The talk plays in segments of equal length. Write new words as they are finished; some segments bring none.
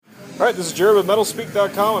All right, this is Jared with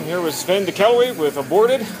MetalSpeak.com. I'm here with Sven DeCalloway with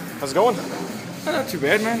Aborted. How's it going? Not too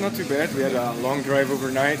bad, man. Not too bad. We had a long drive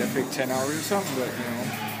overnight. I think 10 hours or something, but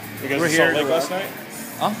You guys at Salt Lake last night?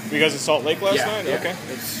 Huh? You guys at Salt Lake last night? Yeah. Okay.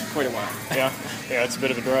 It's quite a while. Yeah, it's a bit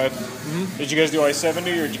of a drive. Mm-hmm. Did you guys do I-70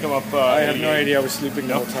 or did you come up? I have no idea. I was sleeping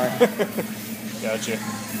the whole time. Gotcha.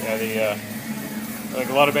 Yeah, like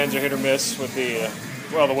a lot of bands are hit or miss with the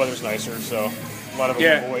weather's nicer, so a lot of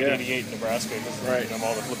them avoid 88 in Nebraska because of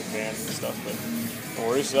all the flipping bands and stuff. But no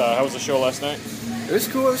worries. How was the show last night? It was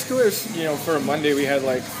cool. It was, for a Monday we had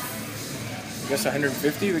like, I guess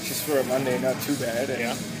 150, which is for a Monday not too bad.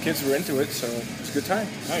 And kids were into it, so it was a good time.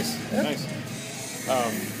 Nice.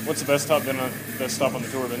 What's the best stop on the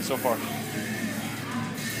tour been so far?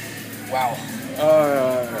 Wow.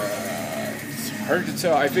 It's hard to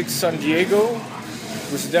tell. I think San Diego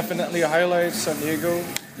was definitely a highlight. San Diego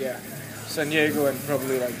and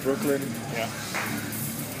probably like Brooklyn. Yeah.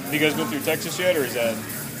 Have you guys been through Texas yet, or is that?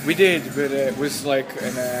 We did, but it was like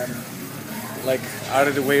an out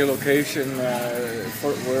of the way location,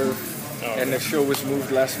 Fort Worth, and the show was moved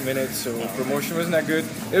last minute, so promotion wasn't that good.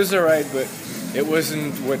 It was alright, but it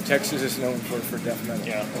wasn't what Texas is known for death metal.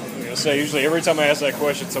 Yeah, I'm gonna say usually every time I ask that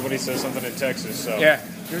question, somebody says something in Texas. So yeah,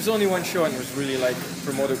 there's only one show and it was really like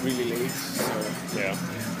promoted really late. So yeah,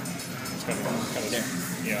 it's kind of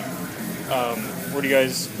where do you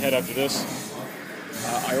guys head after this?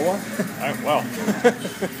 Iowa. Wow,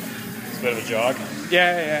 it's a bit of a jog.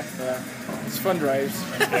 Yeah. It's fun drives.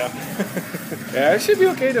 Yeah. It should be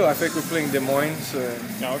okay though. I think we're playing Des Moines, so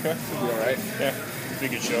okay. Should be alright. Yeah, be a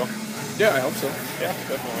good show. Yeah, I hope so. Yeah,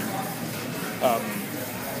 definitely.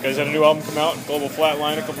 You guys had a new album come out, Global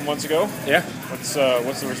Flatline, a couple months ago. Yeah. What's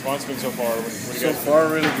the response been so far? What do you guys far,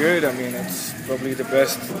 really good. I mean, it's probably the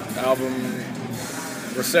best album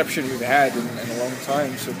reception we've had in a long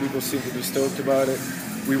time, so people seem to be stoked about it.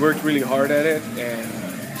 We worked really hard at it, and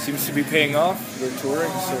it seems to be paying off. We're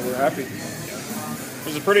touring, so we're happy.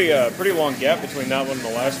 There's a pretty long gap between that one and the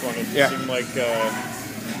last one. It seemed like,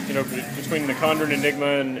 between the Conjured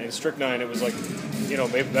Enigma and Strychnine, it was like,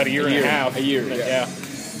 maybe about a year and a half. A year, yeah.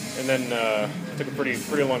 And then took a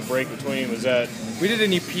pretty long break between. Was that? We did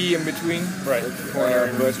an EP in between. Right.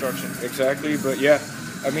 Reconstruction. Exactly, but yeah.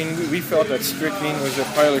 I mean, we felt that Strychnine was a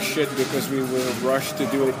pile of shit because we were rushed to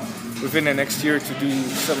do it within the next year to do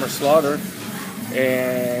Summer Slaughter,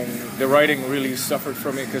 and the writing really suffered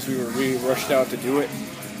from it because we were really rushed out to do it,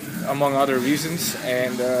 among other reasons.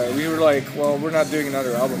 And we were like, well, we're not doing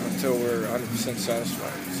another album until we're 100%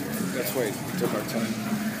 satisfied. So that's why we took our time.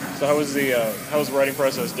 So how was the writing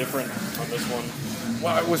process different on this one?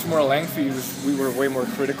 Well, it was more lengthy. We were way more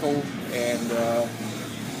critical, and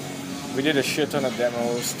we did a shit ton of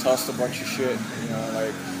demos, tossed a bunch of shit.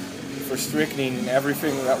 Like for Strychnine,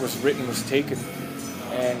 everything that was written was taken,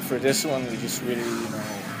 and for this one, we just really,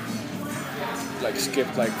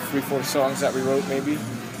 skipped like 3-4 songs that we wrote maybe,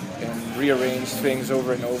 and rearranged things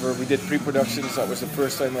over and over. We did pre-productions. That was the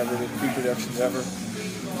first time we ever did pre-productions ever.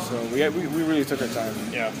 So we really took our time.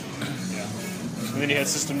 Yeah. And then you had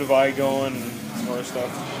System Divide going and some other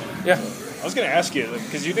stuff. Yeah. I was going to ask you,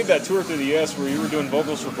 because you did that tour through the U.S. where you were doing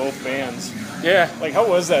vocals for both bands. Yeah. Like, how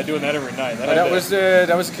was that, doing that every night? That was a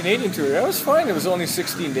Canadian tour. That was fine. It was only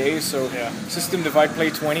 16 days, so System Divide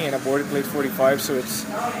played 20 and Aborted played 45, so it's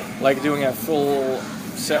like doing a full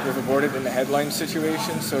set with Aborted in the headline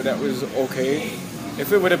situation, so that was okay.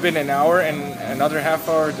 If it would have been an hour and another half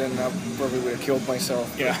hour, then I probably would have killed myself.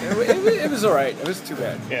 Yeah. It was alright. It was too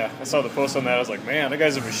bad. Yeah, I saw the post on that. I was like, man, that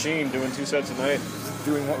guy's a machine doing 2 sets a night.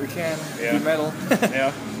 Doing what we can. Do metal.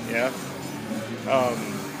 Yeah. I'm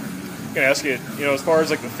going to ask you, as far as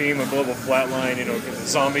like the theme of Global Flatline, the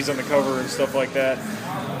zombies on the cover and stuff like that,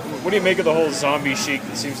 what do you make of the whole zombie chic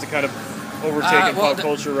that seems to kind of overtake in pop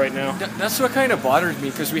culture right now? That's what kind of bothered me,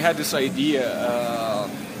 because we had this idea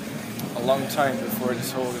a long time before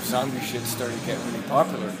this whole zombie shit started getting really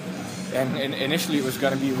popular. And initially it was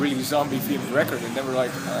going to be a really zombie-themed record, and then we're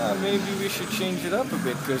like, maybe we should change it up a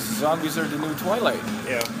bit, because zombies are the new Twilight.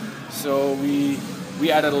 Yeah. So we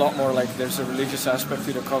added a lot more, like there's a religious aspect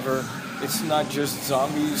to the cover. It's not just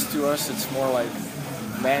zombies to us, it's more like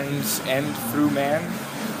man's end through man,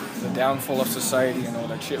 the downfall of society and all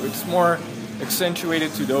that shit. It's more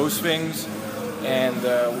accentuated to those things, and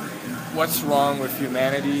what's wrong with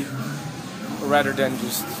humanity, rather than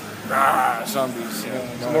just zombies.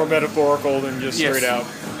 It's more metaphorical than just straight out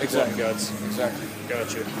exactly. guts. Exactly.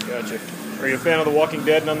 Gotcha. Are you a fan of The Walking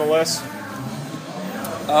Dead nonetheless?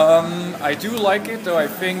 I do like it, though I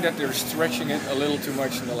think that they're stretching it a little too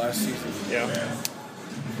much in the last season. Yeah.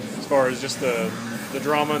 As far as just the the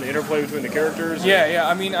drama and the interplay between the characters? Yeah.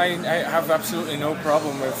 I mean, I have absolutely no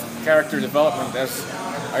problem with character development, as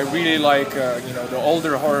I really like, the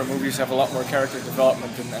older horror movies have a lot more character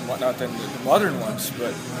development and whatnot than the modern ones,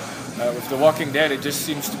 but with The Walking Dead, it just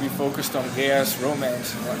seems to be focused on gay-ass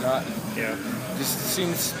romance and whatnot. Yeah. Just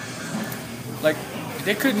seems like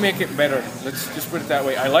they could make it better. Let's just put it that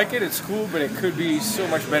way. I like it, it's cool, but it could be so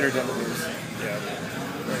much better than it is. Yeah.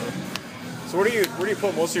 So where do you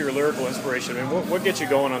put most of your lyrical inspiration? I mean, what gets you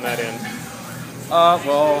going on that end?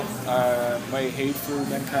 My hate for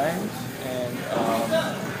mankind and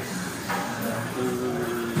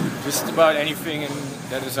just about anything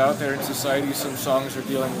that is out there in society. Some songs are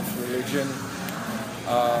dealing with religion.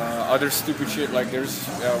 Other stupid shit, like there's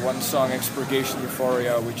one song, Expurgation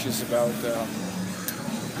Euphoria, which is about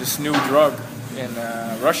this new drug in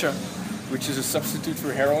Russia, which is a substitute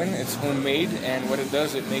for heroin. It's homemade, and what it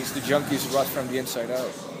does, it makes the junkies rot from the inside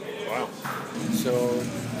out. Wow. So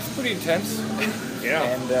it's pretty intense. Yeah.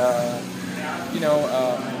 And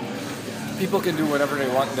people can do whatever they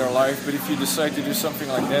want in their life, but if you decide to do something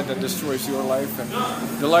like that destroys your life and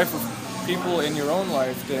the life of people in your own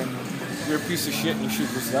life, then you're a piece of shit and you should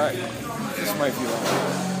just die. That's my view on it.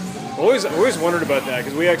 I always wondered about that,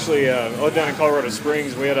 because we actually, down in Colorado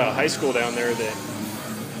Springs, we had a high school down there that,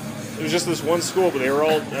 it was just this one school, but they were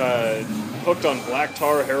all hooked on black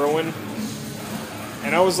tar heroin.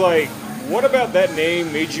 And I was like, what about that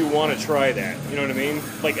name made you want to try that? You know what I mean?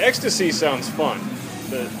 Like, ecstasy sounds fun,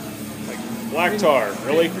 but like black tar,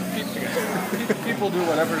 really? People do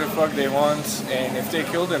whatever the fuck they want, and if they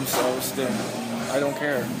kill themselves, then I don't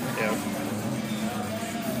care. Yeah.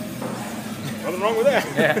 Nothing wrong with that.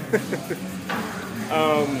 Yeah. I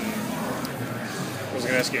was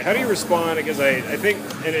going to ask you, how do you respond? Because I think,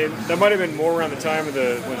 that might have been more around the time of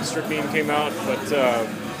when Strychnine came out, but a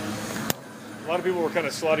lot of people were kind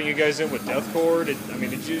of slotting you guys in with deathcore. Did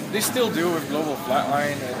you? They still do with Global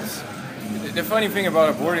Flatline. The funny thing about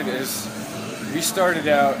Aborted is we started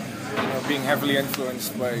out, being heavily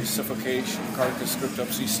influenced by Suffocation, Carcass,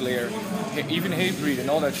 Cryptopsy, Slayer, even Hatebreed and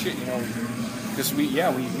all that shit, because we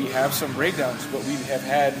have some breakdowns, but we have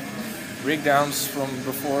had breakdowns from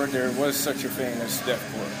before there was such a thing as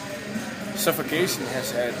deathcore. Suffocation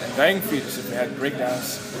has had, and Dying Fetus have had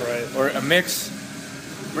breakdowns, right? Or a mix,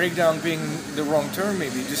 breakdown being the wrong term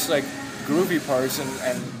maybe, just like groovy parts and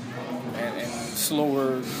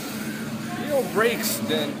slower, breaks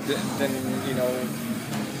than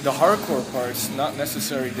the hardcore parts, not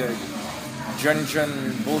necessarily the jun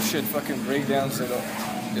bullshit fucking breakdowns that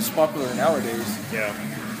is popular nowadays. Yeah.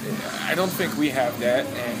 I don't think we have that,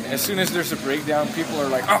 and as soon as there's a breakdown, people are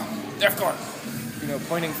like, oh, deathcore,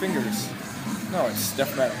 pointing fingers. No, it's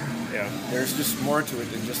death metal. Yeah. There's just more to it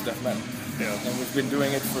than just death metal. Yeah. And we've been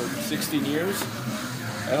doing it for 16 years.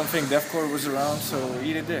 I don't think deathcore was around, so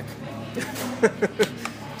eat a dick.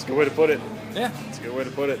 It's a good way to put it. Yeah. It's a good way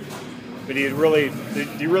to put it. But do you really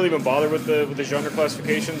even bother with the genre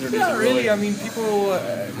classifications, or does Not it really. I mean, people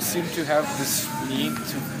seem to have this need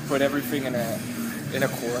to put everything in a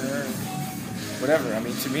corner, whatever. I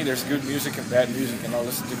mean, to me, there's good music and bad music, and I'll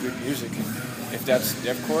listen to good music. And if that's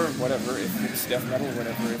deathcore, whatever. If it's death metal,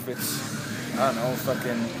 whatever. If it's, I don't know,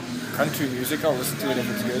 fucking country music, I'll listen to it if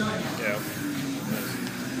it's good. Yeah.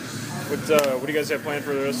 What do you guys have planned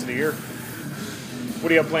for the rest of the year? What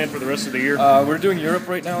do you have planned for the rest of the year? We're doing Europe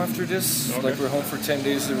right now after this. Okay. Like, we're home for 10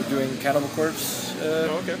 days. We're doing Cannibal Corpse,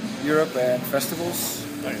 Europe, and festivals.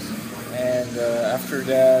 Nice. And after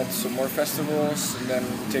that, some more festivals, and then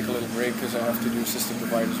take a little break because I have to do System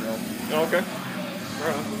Divide as well. Oh, okay.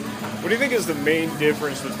 Right on. What do you think is the main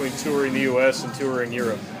difference between touring the U.S. and touring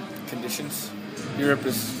Europe? Conditions. Europe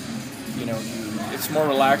is, it's more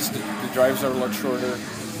relaxed. The drives are a lot shorter.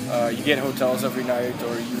 You get hotels every night,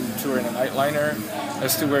 or you tour in a nightliner.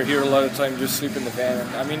 As to where here, a lot of time just sleep in the van.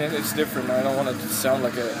 I mean, it's different. I don't want to sound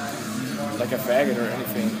like a faggot or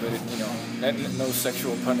anything, but no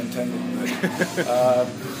sexual pun intended. But,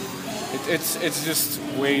 it's just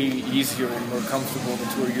way easier and more comfortable to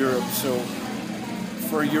tour Europe. So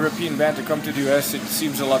for a European band to come to the US, it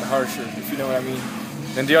seems a lot harsher, if you know what I mean,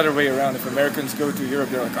 than the other way around. If Americans go to Europe,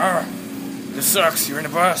 they're like, this sucks. You're in a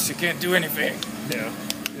bus. You can't do anything. Yeah.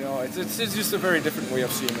 It's just a very different way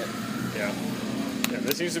of seeing it. Yeah. Yeah,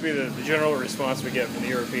 that seems to be the general response we get from the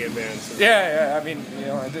European bands. So. Yeah. I mean,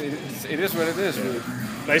 it is what it is, yeah. really.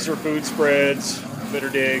 Nicer food spreads, bitter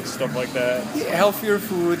digs, stuff like that. So. Yeah, healthier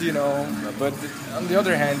food, But on the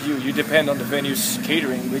other hand, you depend on the venue's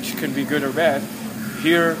catering, which can be good or bad.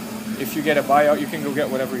 Here, if you get a buyout, you can go get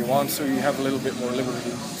whatever you want, so you have a little bit more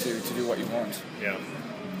liberty to do what you want. Yeah.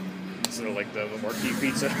 Sort of like the marquee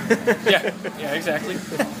pizza. yeah, exactly.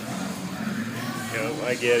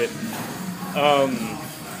 I get it.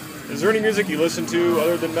 Is there any music you listen to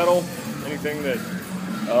other than metal? Anything that?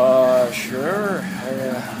 Sure.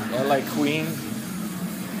 I like Queen.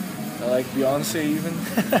 I like Beyonce even.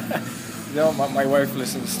 My wife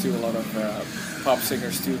listens to a lot of pop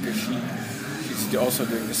singers too, because she's also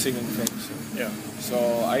doing the singing thing. So. Yeah. So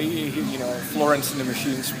Florence and the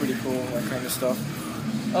Machine's pretty cool, that kind of stuff.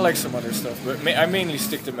 I like some other stuff, but I mainly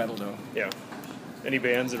stick to metal though. Yeah. Any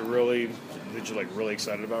bands that you're really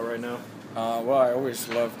excited about right now? Well, I always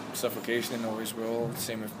loved Suffocation and always will.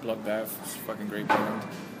 Same with Bloodbath. It's a fucking great band.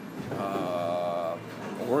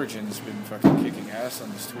 Origin's been fucking kicking ass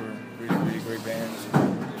on this tour. Really, really great bands.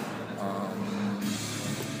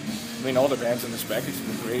 All the bands on this package have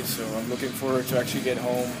been great, so I'm looking forward to actually get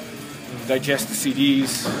home, digest the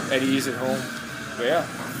CDs at ease at home. But yeah.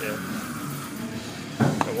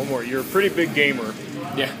 One more. You're a pretty big gamer.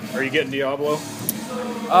 Yeah. Are you getting Diablo?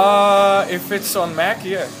 If it's on Mac,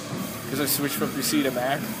 yeah. Because I switched from PC to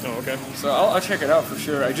Mac. Oh, okay. So I'll check it out for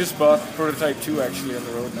sure. I just bought Prototype 2 actually on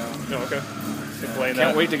the road now. Oh, okay.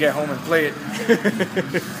 Can't wait to get home and play it.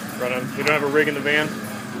 Right on. You don't have a rig in the van?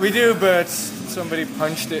 We do, but somebody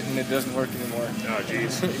punched it and it doesn't work anymore. Oh,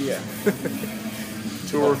 jeez. Yeah.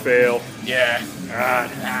 Tour fail. Yeah. God.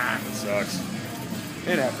 It sucks.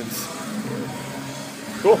 It happens.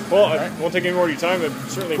 Cool. Well, I won't take any more of your time, but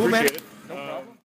certainly appreciate it.